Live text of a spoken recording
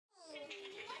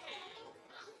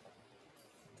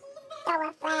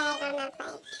a flag on the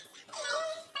plate.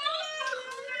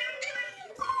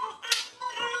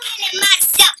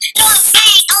 Myself, throw a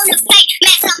flag on the plate.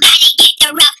 Let somebody get the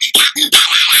rough.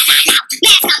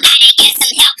 Let somebody get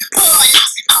some help. Pull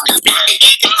up on the block.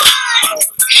 Hit the chorus.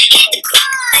 Hit the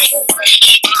chorus.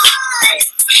 Hit the chorus.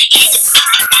 Hit the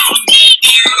chorus.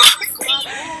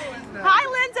 Hi,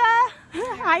 Linda.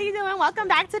 How you doing? Welcome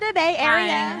back to the Bay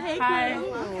Area. Hi. Hi.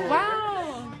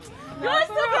 Wow. You look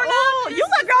so grown up. You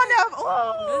look grown up.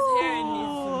 Oh. This hair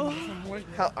needs some work.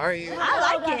 How are you? I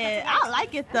like it. I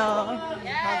like it though.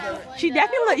 She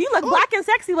definitely look. You look black and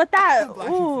sexy with that.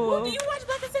 Ooh. Do you watch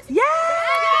Black and Sexy? Yeah.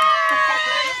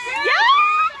 Yeah.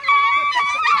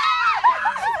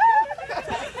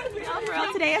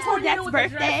 Today is Ledet's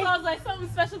birthday. So I was like, something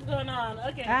special's going on.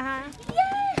 Okay. Yeah.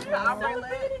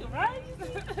 Right?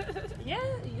 Yeah,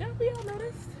 we all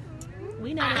noticed.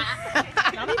 We know this.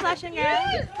 Don't be blushing,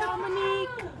 girl. Dominique.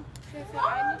 I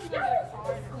need to get a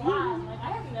car and squad. Like,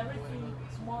 I have never seen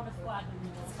smaller squad than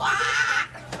this.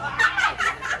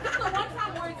 This is the one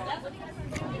time where it's that's what you guys are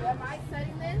doing. Am I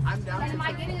setting this? I'm down And to am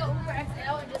I getting an Uber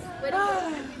XL and just split it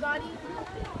with everybody?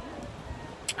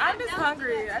 I'm just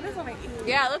hungry. I just want to eat.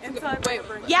 Yeah, let's go. Wait,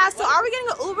 Yeah, so are we getting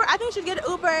an Uber? I think we should get an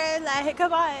Uber. Like,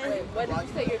 come on. what did you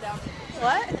say you're down for?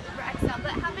 What? Uber XL.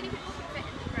 But how many people can fit in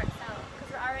Uber XL?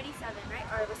 Because we're already 7, right?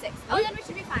 Or we're 6. Oh, then we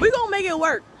should be fine. We gonna make it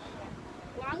work.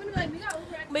 Well, I'm going to be like, we got Uber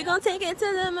XL. We gonna take it to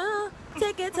the moon,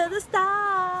 take it to the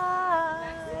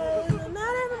stars.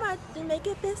 Not everybody to make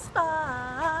it this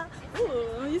far.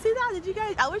 Ooh, you see that? Did you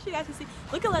guys? I wish you guys could see.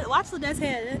 Look at watch Ledet's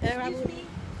head. Excuse me.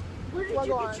 Where did you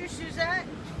get your shoes at?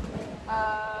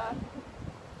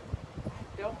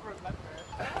 Don't remember.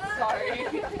 Sorry.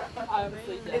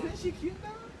 Honestly, Isn't she cute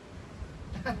though?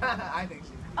 I think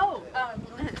she's cute. Oh,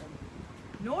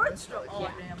 Nordstrom? Oh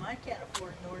damn, I can't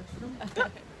afford Nordstrom.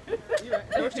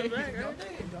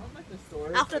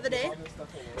 After the day.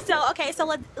 So okay, so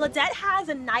Ledet has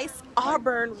a nice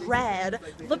auburn red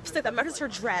lipstick that matches her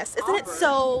dress. Isn't it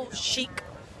so chic?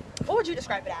 What would you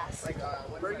describe it as? Like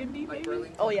Burgundy,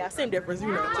 maybe? Oh yeah, same difference, you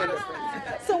know.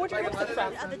 So where'd you get lipstick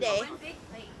from the other day?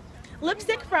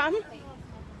 Lipstick from?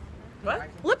 what?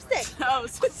 Lipstick. Oh,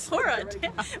 Sephora.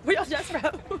 Where y'all dress from?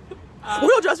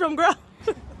 Where y'all dress from, girl?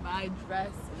 My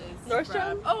dress is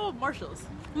Nordstrom? from, oh, Marshalls.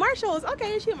 Marshalls.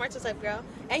 Okay, she a Marshalls type girl.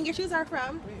 And your shoes are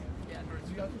from Yeah,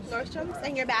 Nordstrom's.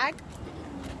 And your bag?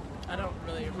 I don't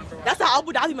really remember. That's the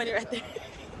Abu Dhabi money right there.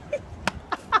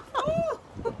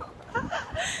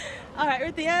 All right,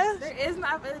 Ruthia. There is an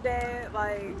outfit of the day.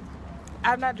 Like,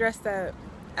 I'm not dressed up.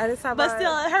 I just have But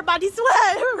still, her body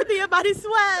sweat. Ruthia body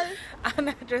sweat. I'm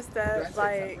not dressed up.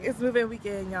 Like, it's moving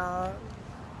weekend, y'all.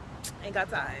 Ain't got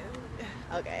time.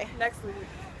 Okay. Next week.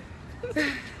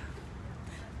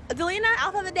 Delina,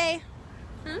 outfit of the day.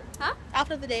 Huh?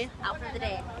 Outfit of the day. Outfit of the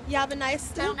day. You have a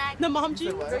nice Turtleneck. the mom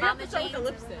jeans. Mama jeans.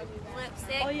 Lipstick.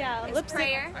 Lipstick. Oh yeah, a lipstick.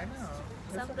 sprayer. I know.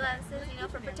 Sunglasses, you know,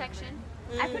 for protection.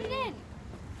 I put it in.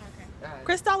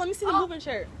 Christoph, let me see the movement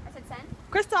shirt. I said send.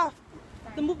 Christoph,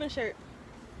 the movement shirt.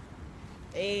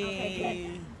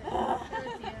 Hey.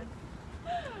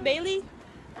 Bailey,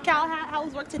 Cal, how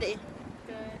was work today?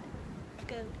 Good.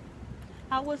 Good.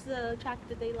 How was the track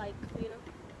that they like? You know,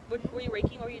 were you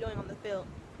raking or were you doing on the field?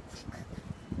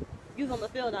 You was on the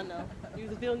field, I know. You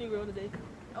was a field Negro today.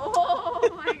 Oh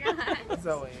my god.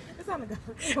 Zoe. It's on the go.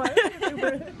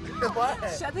 What?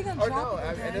 I think I'm Or dropping no,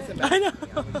 I mean, it doesn't I matter. know.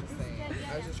 I was just saying.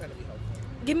 I was just trying to be helpful.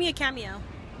 Give me a cameo.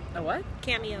 A what?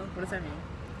 Cameo. What does that mean?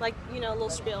 Like, you know, a little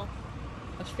spiel.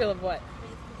 A spiel of what?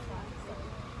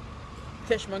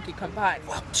 Fish monkey come by.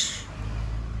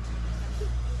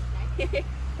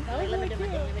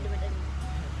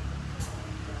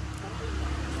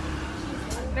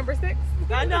 Number 6?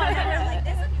 I know. Like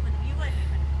this one, you wouldn't.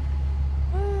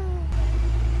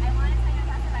 I wanted to tell you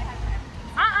about if I had time.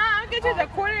 I'm gonna take the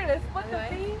quarter to split the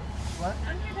fee. What?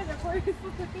 I'm gonna take the quarter to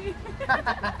split the fee.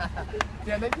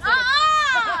 Yeah, maybe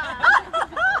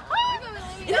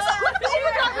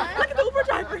Look at the Uber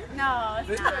driver. No,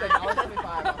 They it's said not.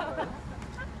 $1.25.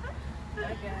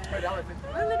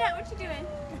 Ledet, what you doing?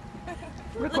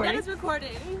 Ledet is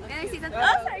recording. Can I see something?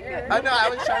 Oh no, I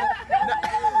was trying to.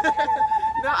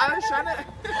 No, I was trying to.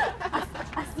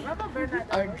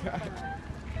 Oh god.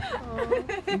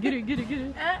 Get it.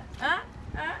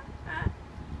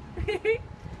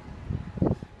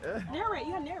 Narrate.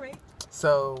 You gotta narrate.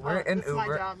 So we're in this is my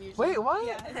Uber. job usually. Wait, what?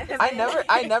 Yeah.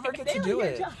 I never get to do Your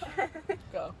it. job.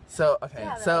 Go. So okay,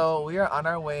 so we are on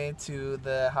our way to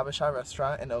the Habesha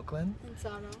restaurant in Oakland.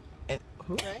 Insano. And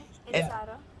who? Right?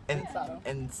 In,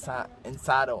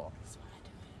 Insaro.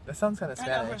 That sounds kind of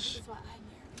Spanish.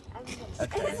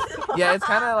 Okay. Yeah, it's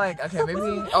kind of like, okay, maybe.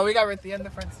 Oh, we got Ruthia in the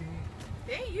front seat.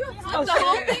 Oh, the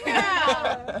whole thing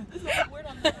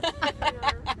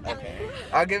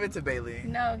I'll give it to Bailey.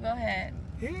 No, go ahead.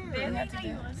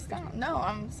 Here. Stop. No,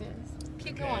 I'm serious.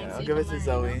 Keep going. I'll give it to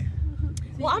Zoe.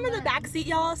 Well, I'm in the back seat,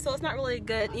 y'all, so it's not really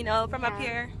good, you know, from up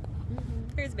here.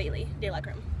 Here's Bailey,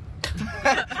 Delacreme.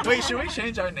 Wait, should we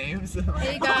change our names?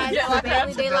 Hey guys, Yeah,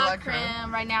 it's Bailey Delacreme.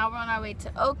 Delacreme. Right now we're on our way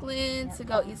to Oakland to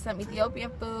go eat some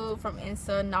Ethiopian food from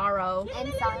Insaro.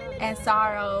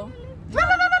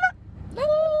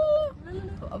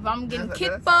 I'm getting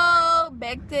kitbo,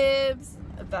 bekdibs,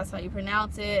 if that's how you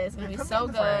pronounce it. It's gonna be so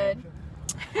good.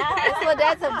 It's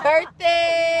Ledet's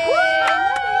birthday.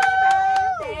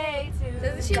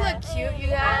 Doesn't she look cute, you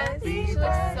guys? She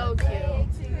looks so cute.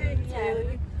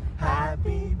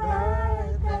 Happy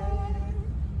birthday.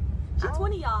 She's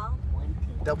 20, y'all.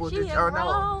 Double She digit. is Oh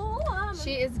no. grown.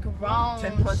 She is grown.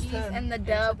 10 plus She's 10. in the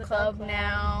Dub Club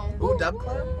now. Ooh, Dub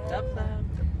Club?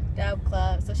 Dub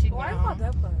Club. So she Why is it grown. called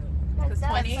Dub Club?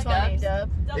 20 Dub.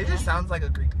 It just sounds like a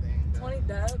Greek thing. 20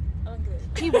 Dub? I'm good.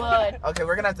 He would. Okay,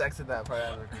 we're gonna have to exit that part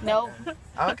out. Nope.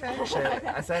 Okay, shit.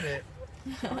 I said it.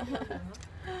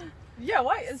 Yeah,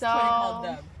 why is So- 20 called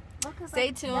Dub? Stay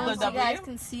tuned The so you guys W?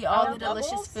 can see all the Doubles?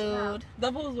 delicious food.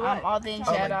 Doubles what? All the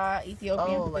injera,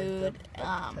 Ethiopian like food.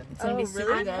 the- It's gonna be super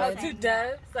really? good. 2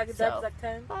 Dubs? Like a So- Dub's like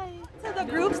 10? To the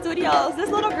group studios. This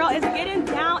little girl is getting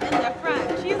down in the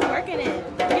front. She's working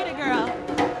it. Get it, girl.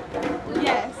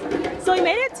 Yes. So we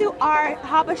made it to our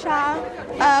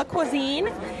Habesha cuisine.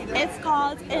 It's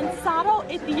called Insaro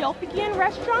Ethiopian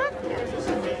Restaurant.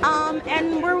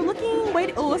 And we're looking.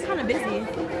 Wait. Oh, it's kind of busy.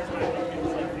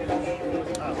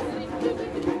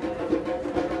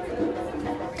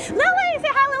 Lily,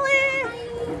 say hi,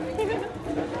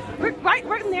 Lily.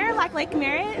 we're near like Lake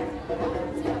Merritt.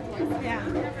 Yeah.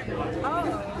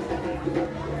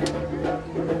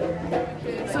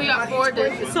 So we got 4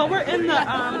 dishes. So we're in the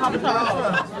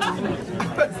Habesha.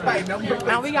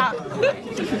 Now we got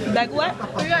beg what?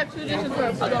 We got 2 dishes for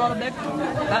A lot of beg.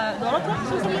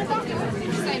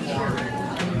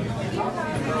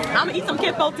 I'm gonna eat some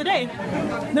kitbo today.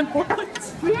 Them pork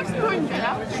plates. We have some more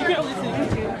injera. You can't really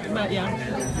see, but yeah.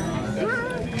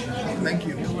 Thank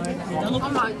you. Oh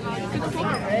my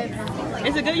god.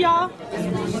 Is it good, y'all?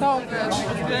 So good.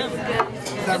 It's good.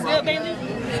 It's good, Bailey.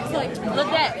 Look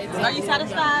at that. Are you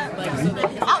satisfied?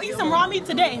 I'll eat some raw meat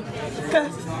today.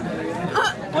 Cause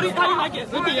how do you like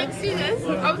it? Look at you. See this?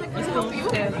 I was like, let's help you.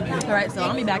 All right, so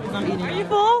I'll be back because I'm eating. Are you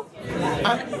full?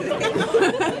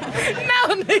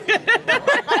 No, nigga.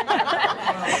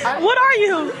 What are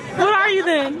you? What are you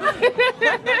then?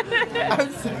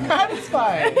 I'm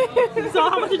satisfied. So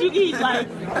how much did you eat? Like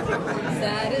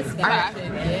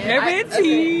Satisfaction.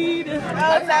 guaranteed.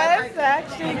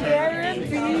 Satisfaction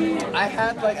guaranteed. I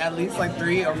had like at least like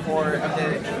 3 or 4 of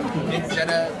the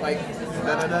injera like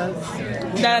da-da-das.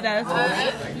 That.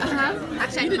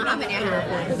 Actually, I don't know how many I had.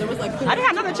 I didn't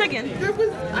have another chicken.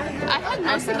 I had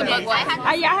most of the bug what?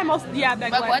 I had most. Yeah,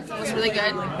 beg Bug what? what was really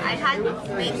good. I had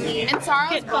mainly Insaro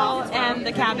was Kitbo and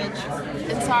the cabbage.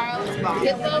 Insaro was bomb.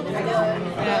 Kitbo was good.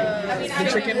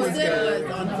 The chicken was good.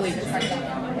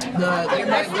 The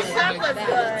veggie stuff was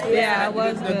good. Yeah, it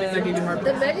was things that good. give you heart.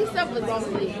 The veggie stuff was on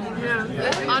fleek.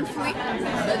 Yeah. On fleek.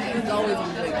 Veggie is always on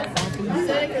fleek.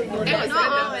 It was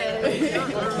not always.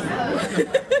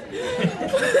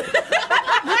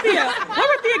 Thea, what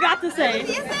would Thea got to say?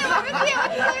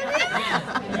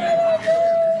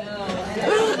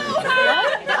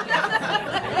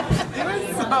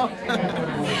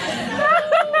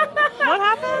 What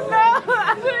happened? No,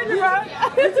 I didn't wrong.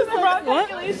 This is the wrong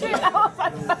calculation.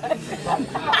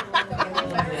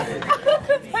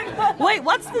 Wait,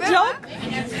 what's the joke?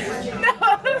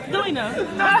 No, we know.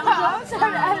 No,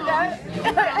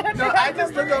 I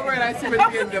just look over and I see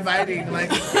what you're dividing, like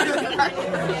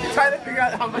trying to figure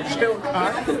out how much it will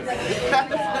cost.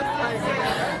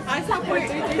 I saw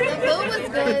portions. The food was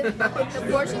good. The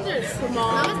portions are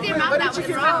small. That was the amount that was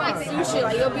wrong. Like sushi,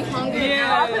 like you'll be hungry.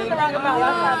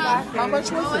 Yeah. How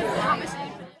much was it? How much?